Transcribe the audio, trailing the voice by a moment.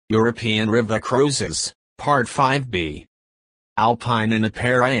European River Cruises, Part 5b. Alpine and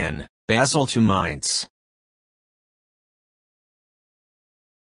Upper Rhine, Basel to Mainz.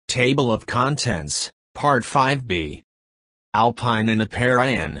 Table of Contents, Part 5b. Alpine and Upper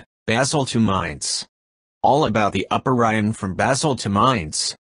Rhine, Basel to Mainz. All about the Upper Rhine from Basel to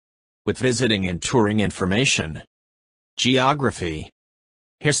Mainz. With visiting and touring information. Geography.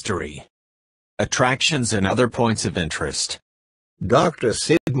 History. Attractions and other points of interest. Dr.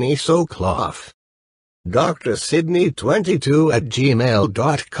 Sydney Soclof.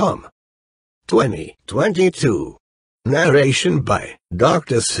 drsydney22@gmail.com. 2022. Narration by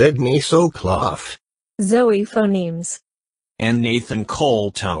Dr. Sydney Soclof, Zoe Phonemes, and Nathan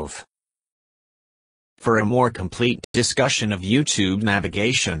Koltove. For a more complete discussion of YouTube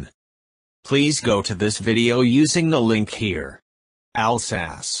navigation, please go to this video using the link here.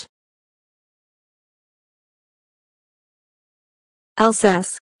 Alsace.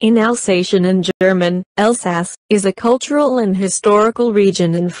 Alsace, in Alsatian and German, Alsace, is a cultural and historical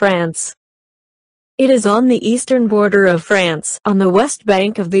region in France. It is on the eastern border of France, on the west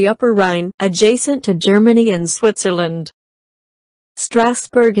bank of the Upper Rhine, adjacent to Germany and Switzerland.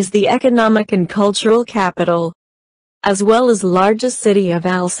 Strasbourg is the economic and cultural capital, as well as largest city of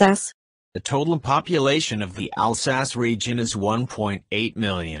Alsace. The total population of the Alsace region is 1.8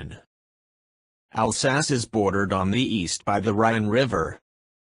 million. Alsace is bordered on the east by the Rhine River,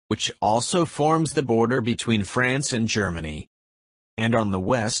 which also forms the border between France and Germany, and on the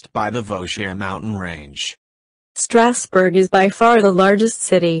west by the Vosges mountain range. Strasbourg is by far the largest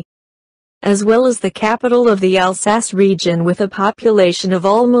city, as well as the capital of the Alsace region with a population of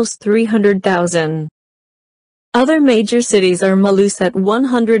almost 300,000. Other major cities are Mulhouse at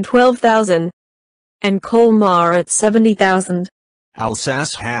 112,000, and Colmar at 70,000.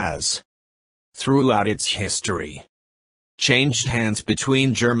 Alsace has, throughout its history, changed hands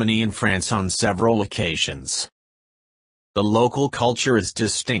between Germany and France on several occasions. The local culture is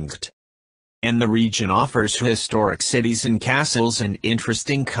distinct, and the region offers historic cities and castles and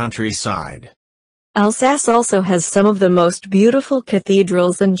interesting countryside. Alsace also has some of the most beautiful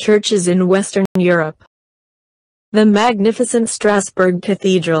cathedrals and churches in Western Europe. The magnificent Strasbourg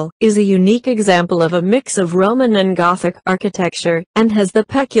Cathedral is a unique example of a mix of Roman and Gothic architecture, and has the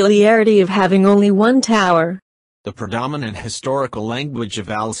peculiarity of having only one tower. The predominant historical language of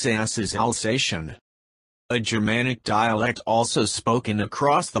Alsace is Alsatian, a Germanic dialect also spoken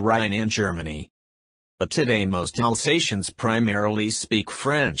across the Rhine in Germany. But today most Alsatians primarily speak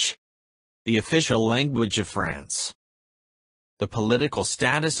French, the official language of France. The political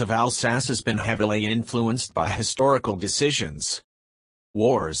status of Alsace has been heavily influenced by historical decisions,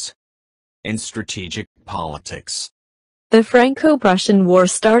 wars, and strategic politics. The Franco-Prussian War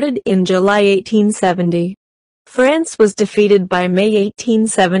started in July 1870. France was defeated by May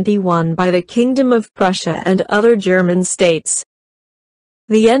 1871 by the Kingdom of Prussia and other German states.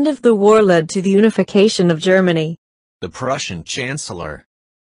 The end of the war led to the unification of Germany. The Prussian Chancellor,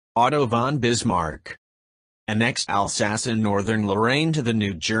 Otto von Bismarck, annexed Alsace and northern Lorraine to the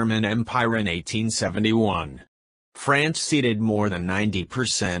new German Empire in 1871. France ceded more than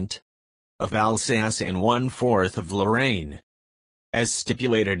 90% of Alsace and 1/4 of Lorraine, as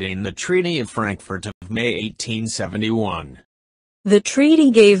stipulated in the Treaty of Frankfurt of May 1871. The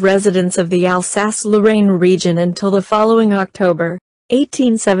treaty gave residents of the Alsace-Lorraine region until the following October,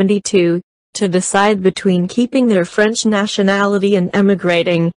 1872, to decide between keeping their French nationality and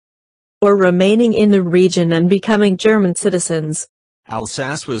emigrating, or remaining in the region and becoming German citizens.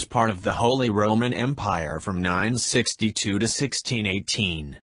 Alsace was part of the Holy Roman Empire from 962 to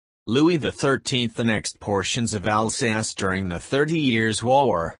 1618. Louis XIII annexed portions of Alsace during the 30 Years'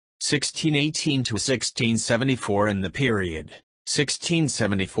 War, 1618 to 1674, and the period,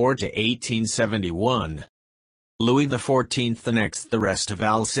 1674 to 1871. Louis XIV annexed the rest of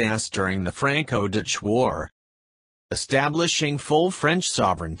Alsace during the Franco-Dutch War, establishing full French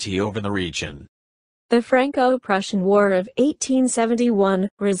sovereignty over the region. The Franco-Prussian War of 1871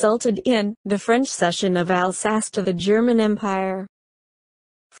 resulted in the French cession of Alsace to the German Empire.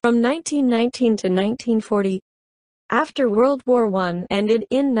 From 1919 to 1940, after World War I ended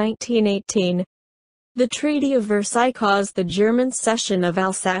in 1918, the Treaty of Versailles caused the German cession of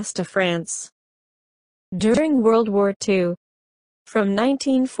Alsace to France. During World War II, from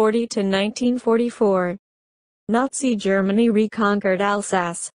 1940 to 1944, Nazi Germany reconquered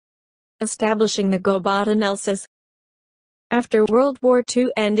Alsace, establishing the Gaubat in Alsace. After World War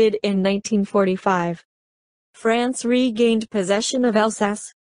II ended in 1945, France regained possession of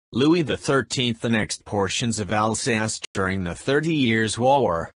Alsace. Louis XIII annexed portions of Alsace during the 30 Years'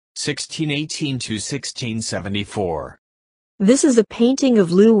 War, 1618 to 1674. This is a painting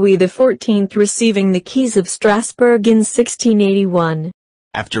of Louis XIV receiving the keys of Strasbourg in 1681.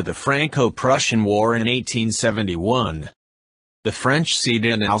 After the Franco-Prussian War in 1871, the French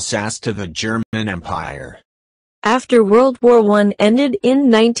ceded Alsace to the German Empire. After World War I ended in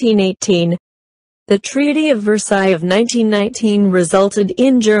 1918, the Treaty of Versailles of 1919 resulted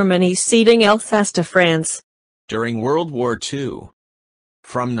in Germany ceding Alsace to France. During World War II,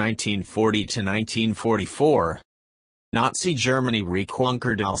 from 1940 to 1944, Nazi Germany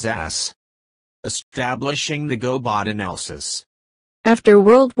reconquered Alsace, establishing the Gobot in Alsace. After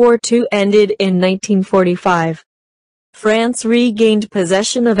World War II ended in 1945, France regained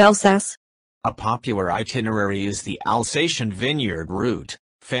possession of Alsace. A popular itinerary is the Alsatian vineyard route,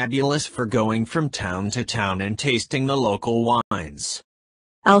 fabulous for going from town to town and tasting the local wines.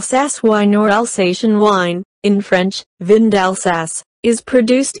 Alsace wine or Alsatian wine, in French, vin d'Alsace, is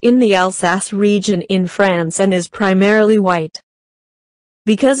produced in the Alsace region in France and is primarily white.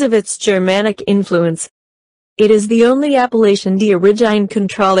 Because of its Germanic influence, it is the only appellation d'origine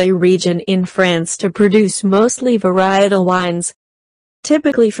contrôlée region in France to produce mostly varietal wines,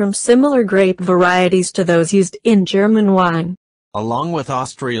 typically from similar grape varieties to those used in German wine. Along with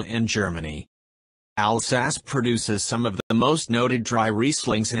Austria and Germany, Alsace produces some of the most noted dry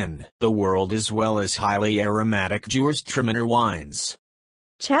Rieslings in the world as well as highly aromatic Gewürztraminer wines.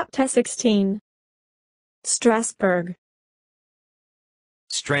 Chapter 16. Strasbourg.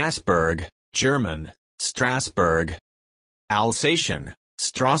 Strasbourg, German, Strasbourg, Alsatian,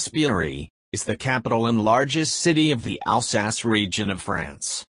 Strasbourg, is the capital and largest city of the Alsace region of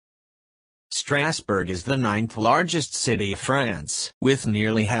France. Strasbourg is the 9th largest city of France, with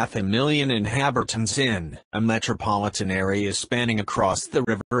nearly 500,000 inhabitants in a metropolitan area spanning across the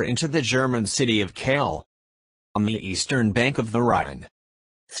river into the German city of Kehl, on the eastern bank of the Rhine.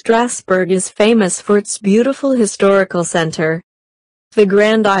 Strasbourg is famous for its beautiful historical center, the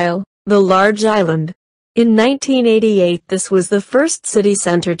Grand Isle, the large island. In 1988 this was the first city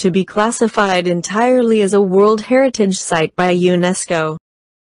center to be classified entirely as a World Heritage Site by UNESCO.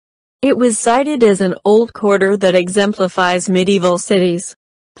 It was cited as an old quarter that exemplifies medieval cities.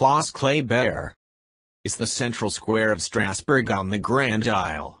 Place Kléber is the central square of Strasbourg on the Grand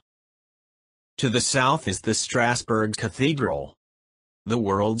Isle. To the south is the Strasbourg Cathedral, the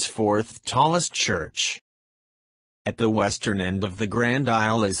world's 4th tallest church. At the western end of the Grand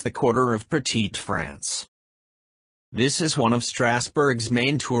Isle is the quarter of Petite, France. This is one of Strasbourg's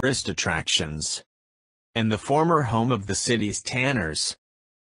main tourist attractions, and the former home of the city's tanners,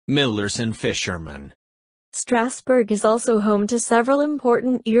 millers and fishermen. Strasbourg is also home to several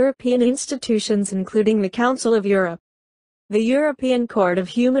important European institutions including the Council of Europe, the European Court of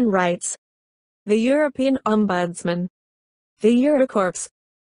Human Rights, the European Ombudsman, the Eurocorps,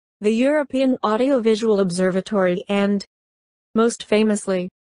 the European Audiovisual Observatory and, most famously,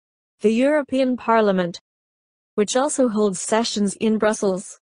 the European Parliament, which also holds sessions in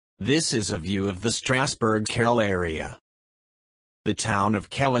Brussels. This is a view of the Strasbourg-Kehl area. The town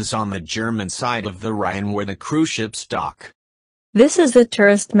of Kehl is on the German side of the Rhine where the cruise ships dock. This is a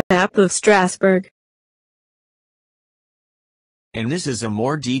tourist map of Strasbourg. And this is a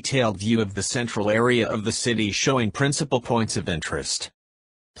more detailed view of the central area of the city showing principal points of interest.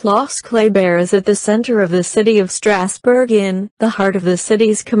 Place Kléber is at the center of the city of Strasbourg in the heart of the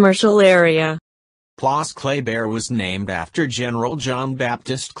city's commercial area. Place Kléber was named after General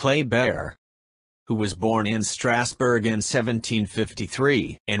Jean-Baptiste Kléber, who was born in Strasbourg in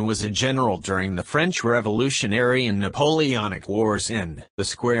 1753 and was a general during the French Revolutionary and Napoleonic Wars. In the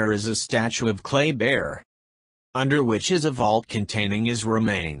square is a statue of Kléber, under which is a vault containing his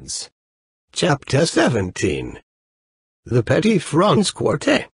remains. Chapter 17. The Petit France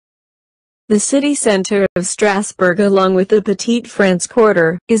Quarter. The city center of Strasbourg along with the Petite France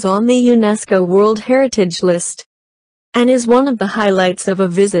Quarter is on the UNESCO World Heritage List and is one of the highlights of a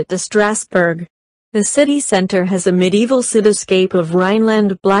visit to Strasbourg. The city center has a medieval cityscape of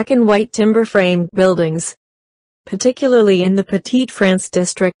Rhineland black and white timber-framed buildings, particularly in the Petite France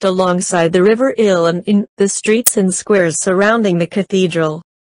district alongside the River Ill and in the streets and squares surrounding the cathedral.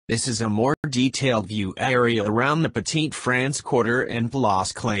 This is a more detailed view area around the Petite France Quarter and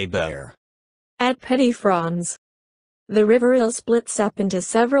Place Kléber. At Petit France, the River Ill splits up into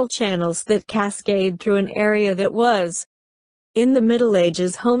several channels that cascade through an area that was, in the Middle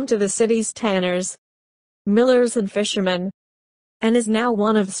Ages, home to the city's tanners, millers and fishermen, and is now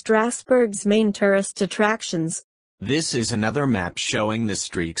one of Strasbourg's main tourist attractions. This is another map showing the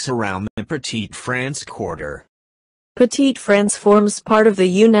streets around the Petite France Quarter. Petite France forms part of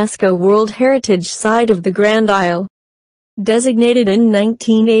the UNESCO World Heritage Site of the Grand Isle, designated in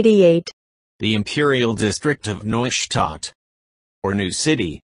 1988. The Imperial District of Neustadt or New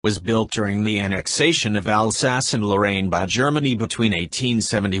City, was built during the annexation of Alsace and Lorraine by Germany between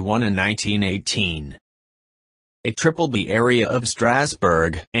 1871 and 1918. It tripled the area of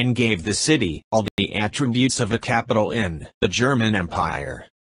Strasbourg and gave the city all the attributes of a capital in the German Empire.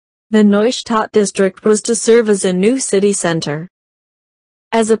 The Neustadt district was to serve as a new city center,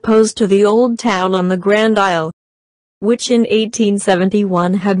 as opposed to the old town on the Grand Isle, which in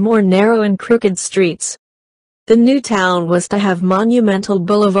 1871 had more narrow and crooked streets. The new town was to have monumental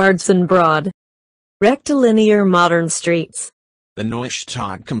boulevards and broad, rectilinear modern streets. The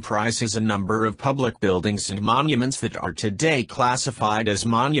Neustadt comprises a number of public buildings and monuments that are today classified as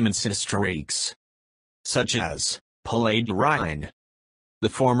monuments historiques, such as Palais de Rhine, the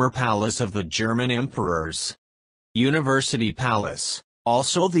former palace of the German emperors, University Palace,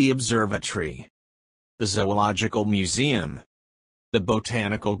 also the observatory, the Zoological Museum, the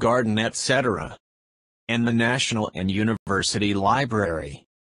Botanical Garden, etc., and the National and University Library.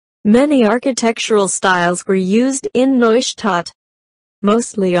 Many architectural styles were used in Neustadt,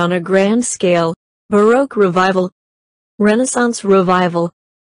 mostly on a grand scale: Baroque Revival, Renaissance Revival,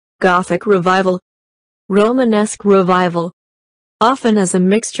 Gothic Revival, Romanesque Revival, often as a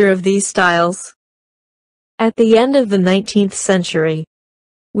mixture of these styles. At the end of the 19th century,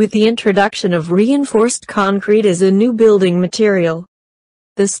 with the introduction of reinforced concrete as a new building material,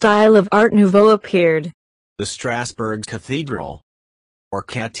 the style of Art Nouveau appeared. The Strasbourg Cathedral, or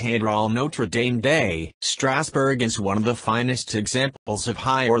Cathédrale Notre-Dame de Strasbourg, is one of the finest examples of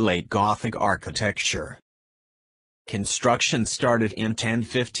High or Late Gothic architecture. Construction started in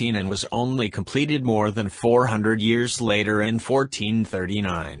 1015 and was only completed more than 400 years later in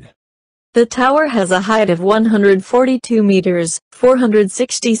 1439. The tower has a height of 142 meters,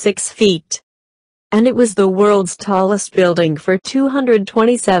 466 feet. And it was the world's tallest building for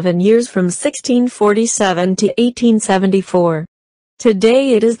 227 years from 1647 to 1874.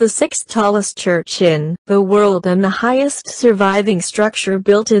 Today it is the sixth tallest church in the world and the highest surviving structure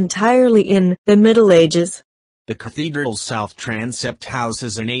built entirely in the Middle Ages. The cathedral's south transept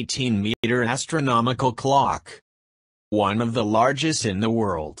houses an 18-meter astronomical clock, one of the largest in the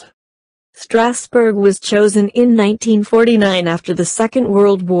world. Strasbourg was chosen in 1949 after the Second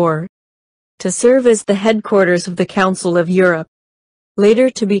World War to serve as the headquarters of the Council of Europe, later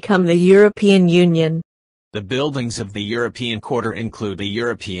to become the European Union. The buildings of the European Quarter include the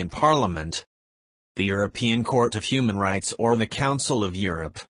European Parliament, the European Court of Human Rights or the Council of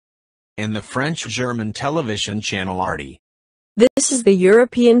Europe, and the French-German television channel RT. This is the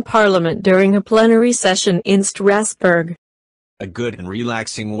European Parliament during a plenary session in Strasbourg. A good and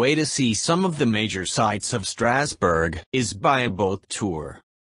relaxing way to see some of the major sights of Strasbourg is by a boat tour.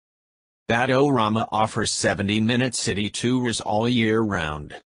 Batorama offers 70-minute city tours all year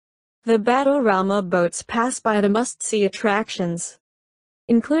round. The Batorama boats pass by the must-see attractions,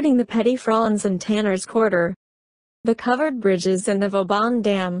 including the Petit Franz and Tanner's Quarter, the covered bridges and the Vauban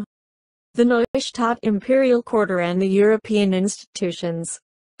Dam, the Neustadt Imperial Quarter and the European institutions.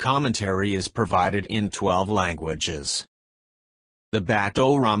 Commentary is provided in 12 languages. The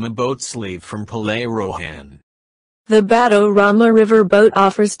Batorama boats leave from Palais Rohan. The Batorama River boat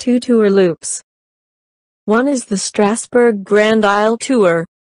offers two tour loops. One is the Strasbourg Grand Isle Tour,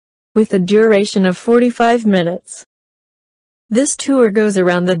 with a duration of 45 minutes. This tour goes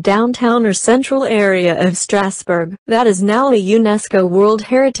around the downtown or central area of Strasbourg, that is now a UNESCO World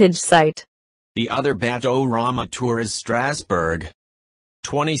Heritage Site. The other Batorama tour is Strasbourg,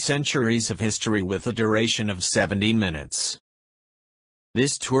 20 centuries of history, with a duration of 70 minutes.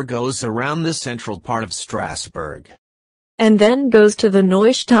 This tour goes around the central part of Strasbourg, and then goes to the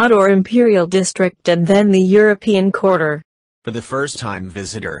Neustadt or Imperial District and then the European Quarter. For the first-time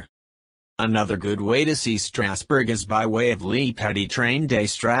visitor, another good way to see Strasbourg is by way of Le Petit Train de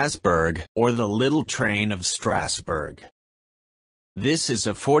Strasbourg, or the Little Train of Strasbourg. This is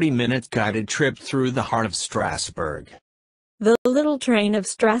a 40-minute guided trip through the heart of Strasbourg. The Little Train of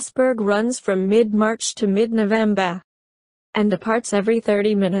Strasbourg runs from mid-March to mid-November, and departs every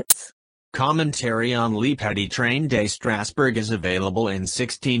 30 minutes. Commentary on Le Petit Train de Strasbourg is available in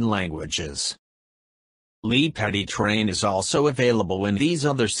 16 languages. Le Petit Train is also available in these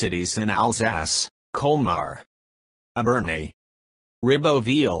other cities in Alsace, Colmar, Auvergne,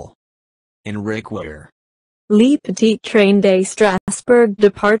 Ribeauvillé, and Riquewihr. Le Petit Train de Strasbourg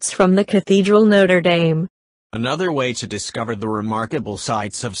departs from the Cathedral Notre-Dame. Another way to discover the remarkable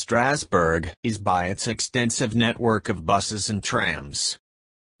sights of Strasbourg is by its extensive network of buses and trams.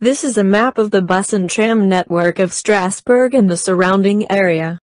 This is a map of the bus and tram network of Strasbourg and the surrounding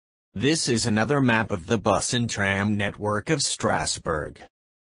area. This is another map of the bus and tram network of Strasbourg.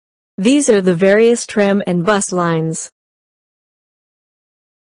 These are the various tram and bus lines.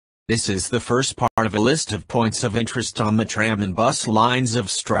 This is the first part of a list of points of interest on the tram and bus lines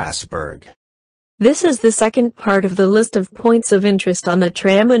of Strasbourg. This is the second part of the list of points of interest on the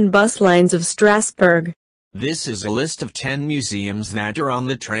tram and bus lines of Strasbourg. This is a list of 10 museums that are on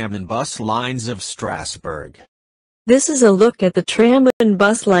the tram and bus lines of Strasbourg. This is a look at the tram and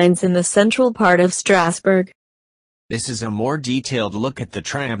bus lines in the central part of Strasbourg. This is a more detailed look at the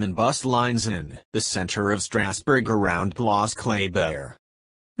tram and bus lines in the center of Strasbourg around Place Kléber.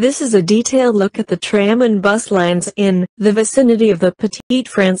 This is a detailed look at the tram and bus lines in the vicinity of the Petite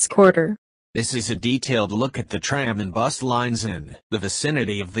France quarter. This is a detailed look at the tram and bus lines in the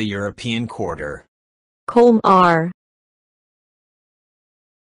vicinity of the European quarter. Colmar.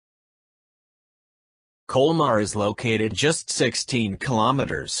 Colmar is located just 16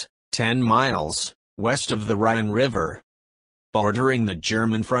 kilometers, 10 miles, west of the Rhine River, bordering the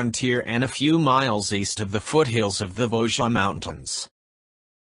German frontier and a few miles east of the foothills of the Vosges Mountains.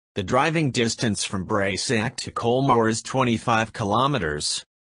 The driving distance from Basel to Colmar is 25 kilometers,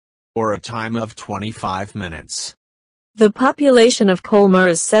 or a time of 25 minutes. The population of Colmar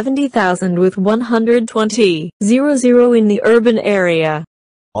is 70,000 with 120,000 in the urban area.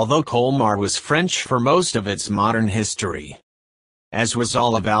 Although Colmar was French for most of its modern history, as was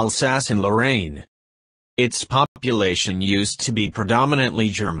all of Alsace and Lorraine, its population used to be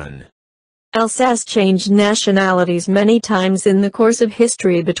predominantly German. Alsace changed nationalities many times in the course of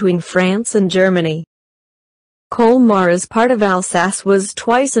history between France and Germany. Colmar as part of Alsace was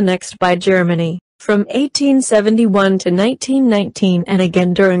twice annexed by Germany, from 1871 to 1919 and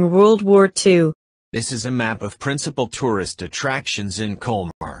again during World War II. This is a map of principal tourist attractions in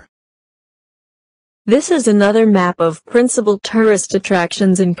Colmar. This is another map of principal tourist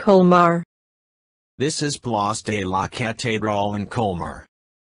attractions in Colmar. This is Place de la Cathédrale in Colmar.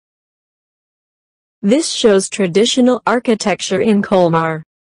 This shows traditional architecture in Colmar.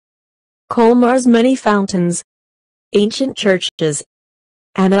 Colmar's many fountains, ancient churches,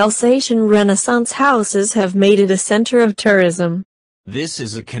 and Alsatian Renaissance houses have made it a center of tourism. This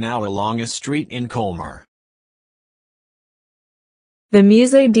is a canal along a street in Colmar. The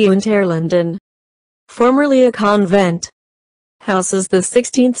Musée des Unterlanden, formerly a convent, houses the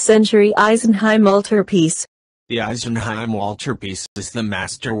 16th century Eisenheim altarpiece. The Eisenheim altarpiece is the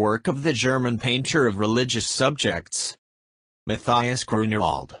masterwork of the German painter of religious subjects, Matthias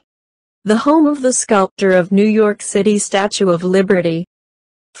Grunewald. The home of the sculptor of New York City Statue of Liberty,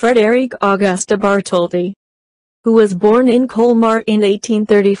 Frederick Augusta Bartholdi, who was born in Colmar in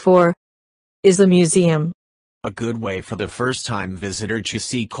 1834, is a museum. A good way for the first-time visitor to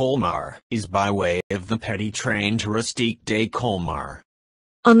see Colmar is by way of the Petit train touristique de Colmar.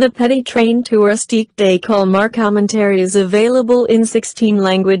 On the Petit train touristique de Colmar, commentary is available in 16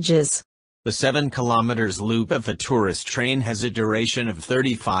 languages. The 7 kilometers loop of the tourist train has a duration of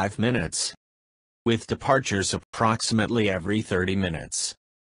 35 minutes, with departures approximately every 30 minutes.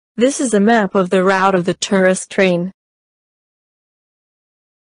 This is a map of the route of the tourist train.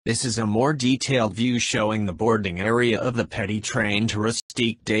 This is a more detailed view showing the boarding area of the Petit train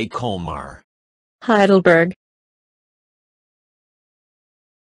touristique de Colmar. Heidelberg.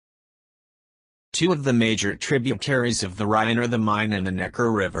 Two of the major tributaries of the Rhine are the Main and the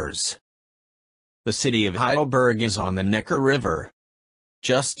Neckar rivers. The city of Heidelberg is on the Neckar River,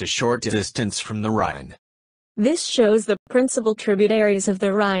 just a short distance from the Rhine. This shows the principal tributaries of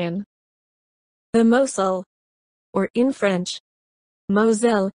the Rhine. The Moselle, or in French,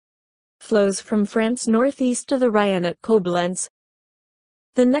 Moselle, flows from France northeast to the Rhine at Koblenz.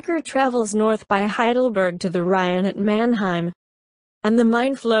 The Neckar travels north by Heidelberg to the Rhine at Mannheim, and the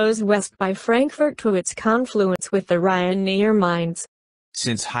Main flows west by Frankfurt to its confluence with the Rhine near Mainz.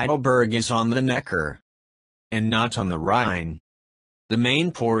 Since Heidelberg is on the Neckar, and not on the Rhine, the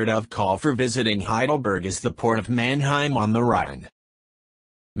main port of call for visiting Heidelberg is the port of Mannheim on the Rhine.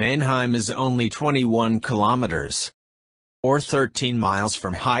 Mannheim is only 21 kilometers, or 13 miles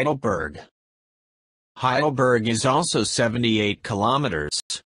from Heidelberg. Heidelberg is also 78 kilometers,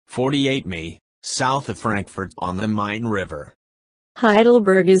 48 mi, south of Frankfurt on the Rhine River.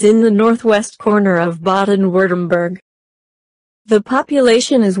 Heidelberg is in the northwest corner of Baden-Württemberg. The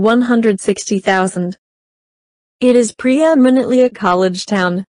population is 160,000. It is preeminently a college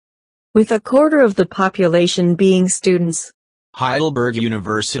town, with a quarter of the population being students. Heidelberg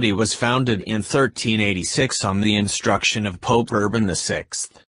University was founded in 1386 on the instruction of Pope Urban VI.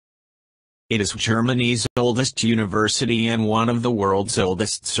 It is Germany's oldest university and one of the world's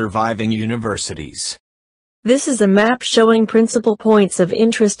oldest surviving universities. This is a map showing principal points of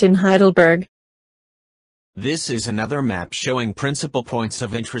interest in Heidelberg. This is another map showing principal points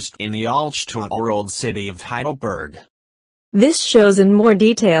of interest in the Altstadt or Old City of Heidelberg. This shows in more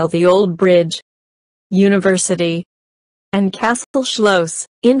detail the old bridge, university, and Castle Schloss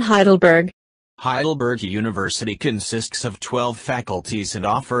in Heidelberg. Heidelberg University consists of 12 faculties and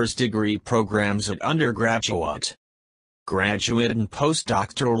offers degree programs at undergraduate, graduate and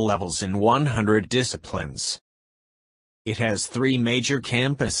postdoctoral levels in 100 disciplines. It has 3 major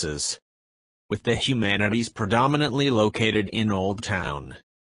campuses, with the humanities predominantly located in Old Town.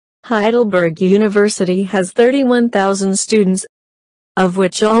 Heidelberg University has 31,000 students, of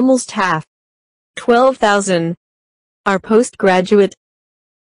which almost half, 12,000, are postgraduate.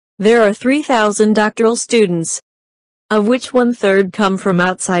 There are 3,000 doctoral students, of which 1/3 come from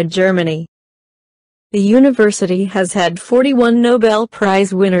outside Germany. The university has had 41 Nobel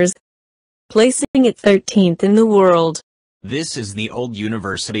Prize winners, placing it 13th in the world. This is the old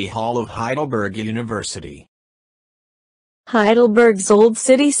University Hall of Heidelberg University. Heidelberg's old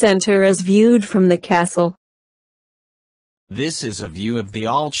city center is viewed from the castle. This is a view of the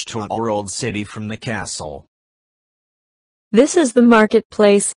Altstadt or Old City from the castle. This is the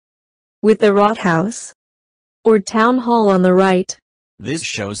marketplace, with the Rathaus, or town hall on the right. This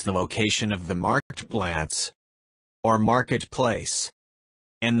shows the location of the Marktplatz, or marketplace,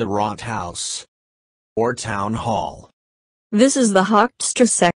 and the Rathaus, or town hall. This is the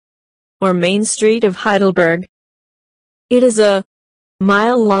Hauptstrasse, or main street of Heidelberg. It is a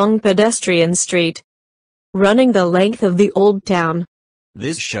mile-long pedestrian street, running the length of the old town.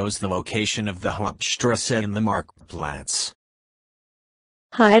 This shows the location of the Hauptstrasse and the Marktplatz.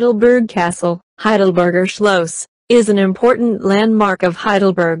 Heidelberg Castle, Heidelberger Schloss, is an important landmark of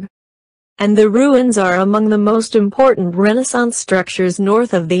Heidelberg, and the ruins are among the most important Renaissance structures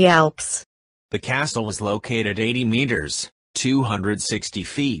north of the Alps. The castle is located 80 meters, 260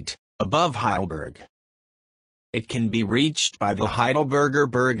 feet, above Heidelberg. It can be reached by the Heidelberger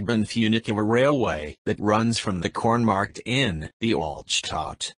Bergbahn funicular railway that runs from the Kornmarkt in the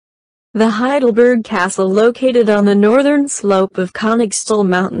Altstadt. The Heidelberg Castle, located on the northern slope of Königsstuhl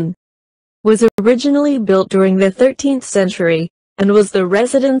Mountain, was originally built during the 13th century, and was the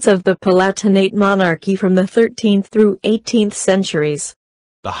residence of the Palatinate monarchy from the 13th through 18th centuries.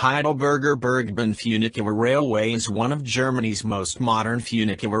 The Heidelberger Bergbahn funicular railway is one of Germany's most modern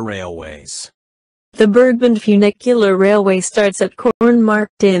funicular railways. The Bergbahn funicular railway starts at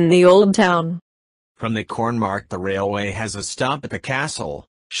Kornmarkt in the Old Town. From the Kornmarkt the railway has a stop at the Castle,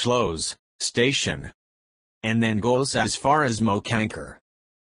 Schloss, station, and then goes as far as Mokanker.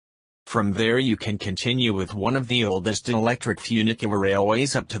 From there you can continue with one of the oldest electric funicular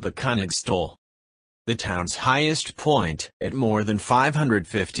railways up to the Königsstuhl, the town's highest point, at more than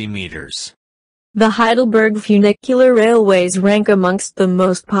 550 meters. The Heidelberg funicular railways rank amongst the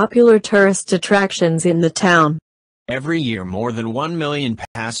most popular tourist attractions in the town. Every year more than 1 million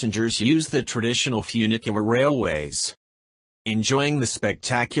passengers use the traditional funicular railways, enjoying the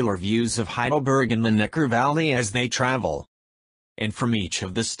spectacular views of Heidelberg and the Neckar Valley as they travel, and from each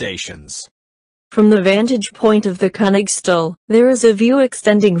of the stations. From the vantage point of the Königsstuhl, there is a view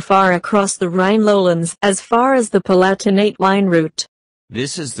extending far across the Rhine lowlands as far as the Palatinate line route.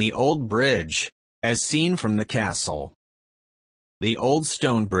 This is the old bridge, as seen from the castle. The old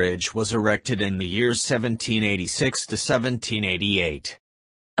stone bridge was erected in the years 1786 to 1788.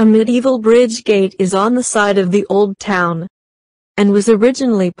 A medieval bridge gate is on the side of the old town, and was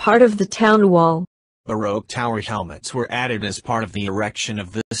originally part of the town wall. Baroque tower helmets were added as part of the erection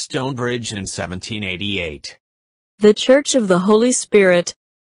of the stone bridge in 1788. The Church of the Holy Spirit,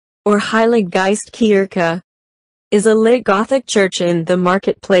 or Heilige Geistkirche, is a late Gothic church in the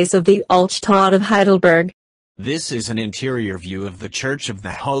marketplace of the Altstadt of Heidelberg. This is an interior view of the Church of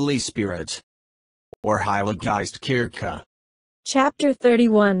the Holy Spirit, or Heilige Geistkirche. Chapter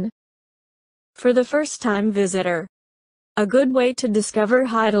 31. For the first-time visitor, a good way to discover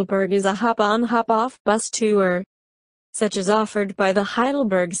Heidelberg is a hop-on hop-off bus tour, such as offered by the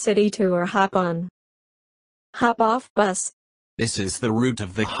Heidelberg City Tour hop-on hop-off bus. This is the route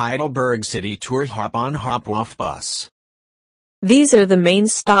of the Heidelberg City Tour hop-on hop-off bus. These are the main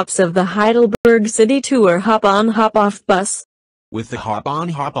stops of the Heidelberg City Tour hop-on hop-off bus. With the hop-on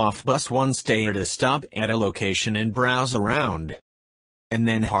hop-off bus one stay at a stop at a location and browse around, and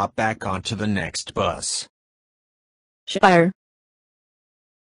then hop back onto the next bus. Speyer.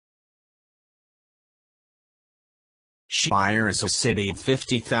 Speyer is a city of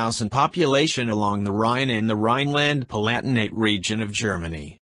 50,000 population along the Rhine in the Rhineland-Palatinate region of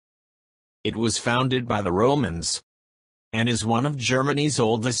Germany. It was founded by the Romans, and is one of Germany's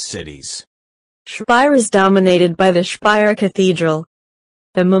oldest cities. Speyer is dominated by the Speyer Cathedral,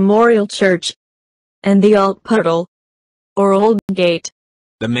 the Memorial Church, and the Altportal, or Old Gate.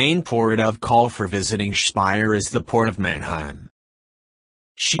 The main port of call for visiting Speyer is the port of Mannheim.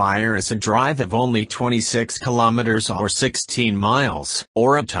 Speyer is a drive of only 26 kilometers or 16 miles,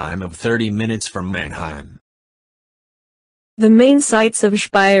 or a time of 30 minutes from Mannheim. The main sites of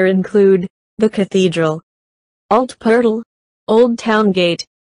Speyer include the Cathedral, Altportal, Old Town Gate,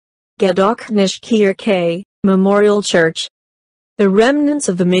 Gedächtniskirche, Memorial Church, the remnants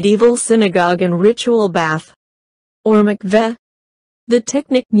of the medieval synagogue and ritual bath, or mikveh, the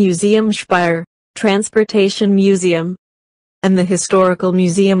Technik Museum Speyer, Transportation Museum, and the Historical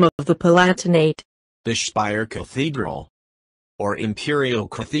Museum of the Palatinate. The Speyer Cathedral, or Imperial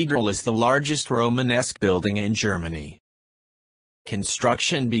Cathedral, is the largest Romanesque building in Germany.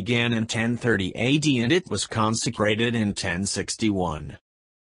 Construction began in 1030 AD and it was consecrated in 1061.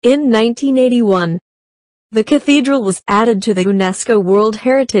 In 1981, the cathedral was added to the UNESCO World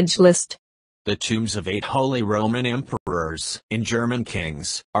Heritage List. The tombs of 8 Holy Roman Emperors and German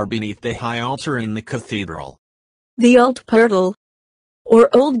kings are beneath the high altar in the cathedral. The Altportal,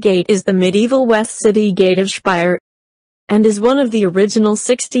 or Old Gate, is the medieval west city gate of Speyer, and is one of the original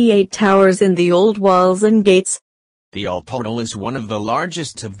 68 towers in the old walls and gates. The Altportal is one of the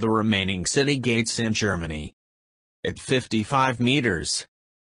largest of the remaining city gates in Germany. At 55 meters,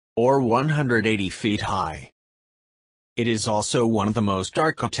 or 180 feet high. It is also one of the most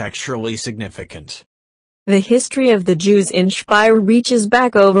architecturally significant. The history of the Jews in Speyer reaches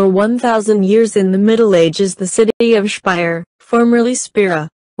back over 1,000 years. In the Middle Ages, the city of Speyer, formerly Spira,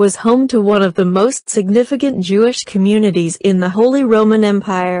 was home to one of the most significant Jewish communities in the Holy Roman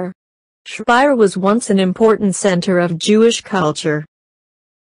Empire. Speyer was once an important center of Jewish culture.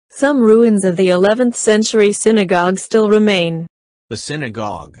 Some ruins of the 11th century synagogue still remain. The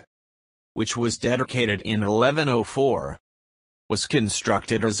synagogue, which was dedicated in 1104, was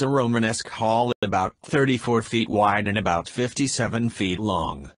constructed as a Romanesque hall about 34 feet wide and about 57 feet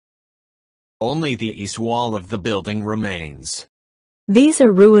long. Only the east wall of the building remains. These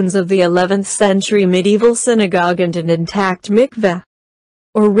are ruins of the 11th century medieval synagogue and an intact mikveh,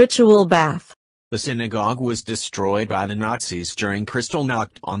 or ritual bath. The synagogue was destroyed by the Nazis during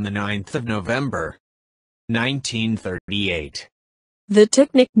Kristallnacht on the 9th of November, 1938. The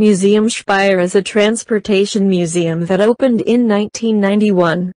Technik Museum Speyer is a transportation museum that opened in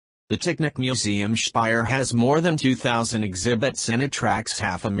 1991. The Technik Museum Speyer has more than 2,000 exhibits and attracts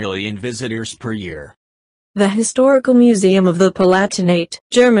 500,000 visitors per year. The Historical Museum of the Palatinate,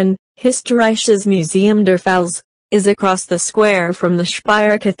 German, Historisches Museum der Pfalz, is across the square from the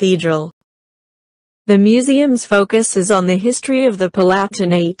Speyer Cathedral. The museum's focus is on the history of the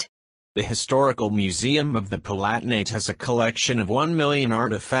Palatinate. The Historical Museum of the Palatinate has a collection of 1 million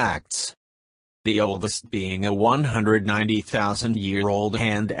artifacts, the oldest being a 190,000-year-old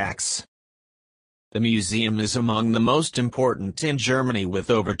hand axe. The museum is among the most important in Germany with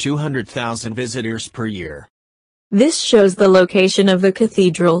over 200,000 visitors per year. This shows the location of the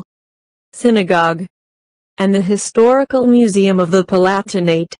cathedral, synagogue, and the Historical Museum of the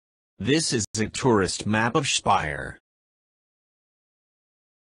Palatinate. This is a tourist map of Speyer.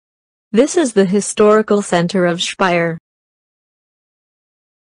 This is the historical center of Speyer.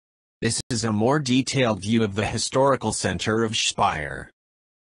 This is a more detailed view of the historical center of Speyer.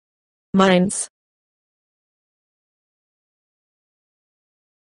 Mainz.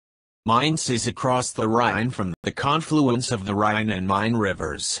 Mainz is across the Rhine from the confluence of the Rhine and Rhine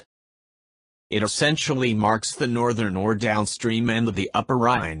rivers. It essentially marks the northern or downstream end of the Upper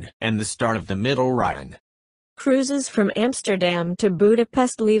Rhine and the start of the Middle Rhine. Cruises from Amsterdam to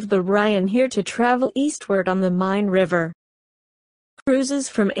Budapest leave the Rhine here to travel eastward on the Rhine River. Cruises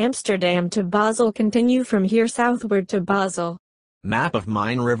from Amsterdam to Basel continue from here southward to Basel. Map of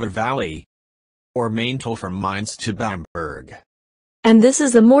Rhine River Valley, or Maintal from Mainz to Bamberg. And this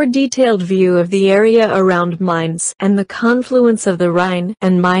is a more detailed view of the area around Mainz and the confluence of the Rhine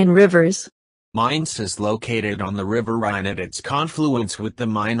and Rhine rivers. Mainz is located on the River Rhine at its confluence with the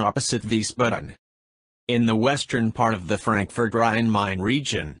Main opposite Wiesbaden. In the western part of the Frankfurt Rhine-Main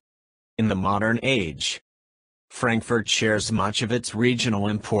region. In the modern age, Frankfurt shares much of its regional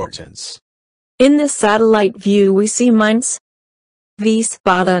importance. In this satellite view we see Mainz,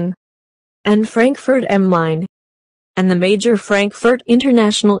 Wiesbaden, and Frankfurt am Main, and the major Frankfurt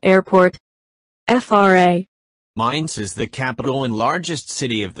International Airport, FRA. Mainz is the capital and largest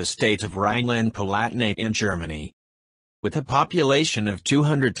city of the state of Rhineland-Palatinate in Germany, with a population of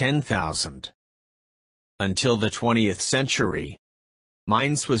 210,000. Until the 20th century,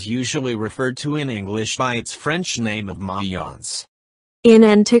 Mainz was usually referred to in English by its French name of Mayence. In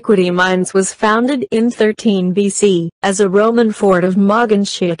antiquity Mainz was founded in 13 BC as a Roman fort of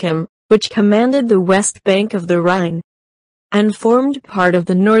Mogontiacum, which commanded the west bank of the Rhine. and formed part of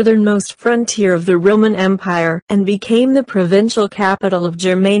the northernmost frontier of the Roman Empire and became the provincial capital of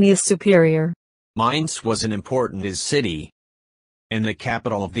Germania Superior. Mainz was an important city and the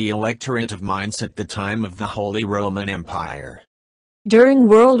capital of the Electorate of Mainz at the time of the Holy Roman Empire. During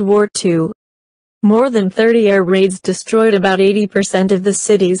World War II, more than 30 air raids destroyed about 80% of the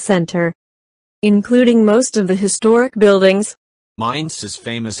city's center, including most of the historic buildings. Mainz is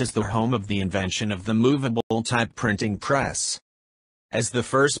famous as the home of the invention of the movable type printing press, as the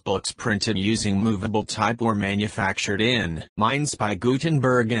first books printed using movable type were manufactured in Mainz by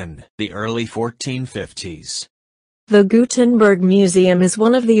Gutenberg in the early 1450s. The Gutenberg Museum is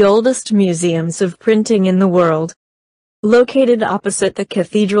one of the oldest museums of printing in the world, located opposite the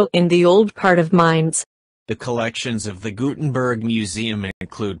cathedral in the old part of Mainz. The collections of the Gutenberg Museum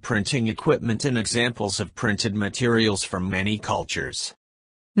include printing equipment and examples of printed materials from many cultures.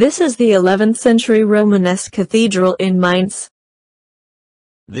 This is the 11th century Romanesque cathedral in Mainz.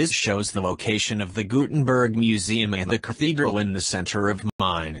 This shows the location of the Gutenberg Museum and the cathedral in the center of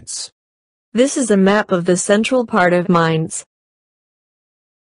Mainz. This is a map of the central part of Mainz.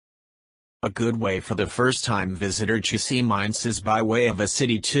 A good way for the first-time visitor to see Mainz is by way of a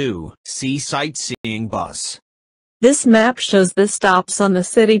City to see sightseeing bus. This map shows the stops on the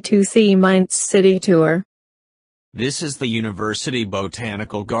City to see Mainz city tour. This is the University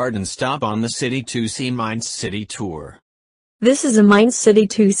Botanical Garden stop on the City to see Mainz city tour. This is a Mainz City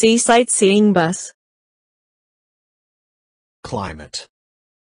to see sightseeing bus. Climate.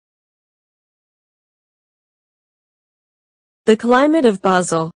 The climate of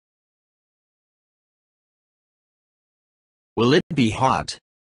Basel. Will it be hot?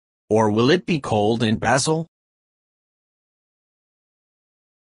 Or will it be cold in Basel?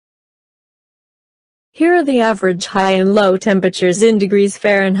 Here are the average high and low temperatures in degrees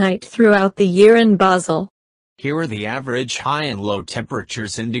Fahrenheit throughout the year in Basel. Here are the average high and low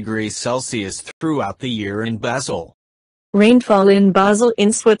temperatures in degrees Celsius throughout the year in Basel. Rainfall in Basel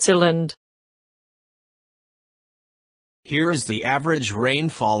in Switzerland. Here is the average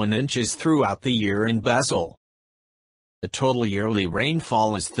rainfall in inches throughout the year in Basel. The total yearly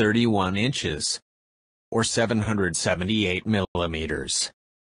rainfall is 31 inches, or 778 millimeters.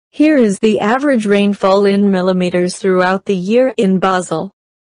 Here is the average rainfall in millimeters throughout the year in Basel.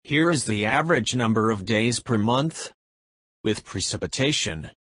 Here is the average number of days per month, with precipitation,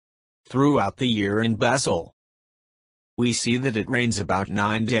 throughout the year in Basel. We see that it rains about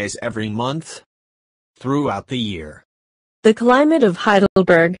 9 days every month, throughout the year. The climate of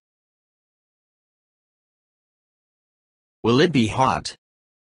Heidelberg. Will it be hot?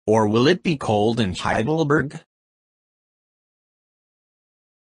 Or will it be cold in Heidelberg?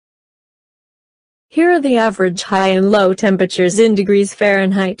 Here are the average high and low temperatures in degrees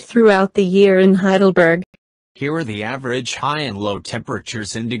Fahrenheit throughout the year in Heidelberg. Here are the average high and low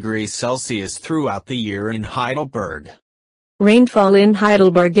temperatures in degrees Celsius throughout the year in Heidelberg. Rainfall in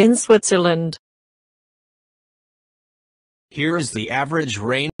Heidelberg in Switzerland. Here is the average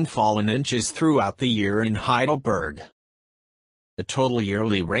rainfall in inches throughout the year in Heidelberg. The total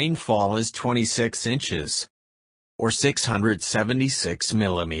yearly rainfall is 26 inches, or 676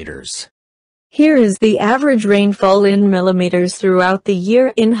 millimeters. Here is the average rainfall in millimeters throughout the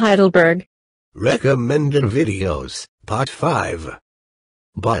year in Heidelberg. Recommended videos, Part 5.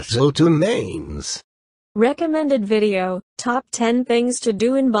 Basel to Mainz. Recommended video, Top 10 Things to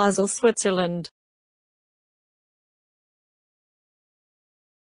Do in Basel, Switzerland.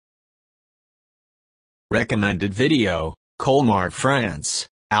 Recommended video, Colmar, France,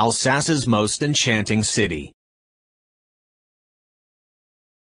 Alsace's most enchanting city.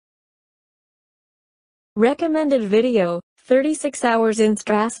 Recommended video, 36 hours in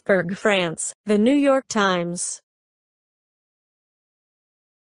Strasbourg, France, The New York Times.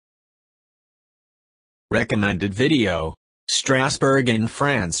 Recommended video, Strasbourg in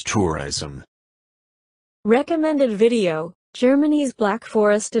France tourism. Recommended video, Germany's Black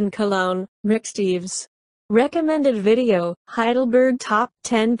Forest in Cologne, Ricksteves. Recommended video, Heidelberg Top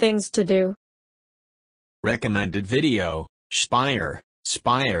 10 Things to Do. Recommended video, Speyer,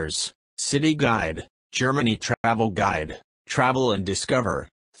 Spires, City Guide, Germany Travel Guide, Travel and Discover,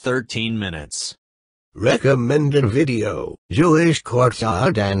 13 minutes. Recommended video, Jewish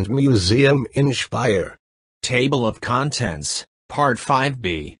Courtyard and Museum in Speyer. Table of Contents, Part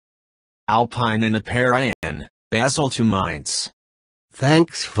 5b. Alpine and Upper Rhine, Basel to Mainz.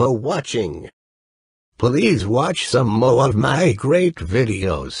 Thanks for watching. Please watch some more of my great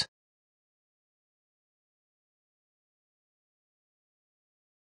videos.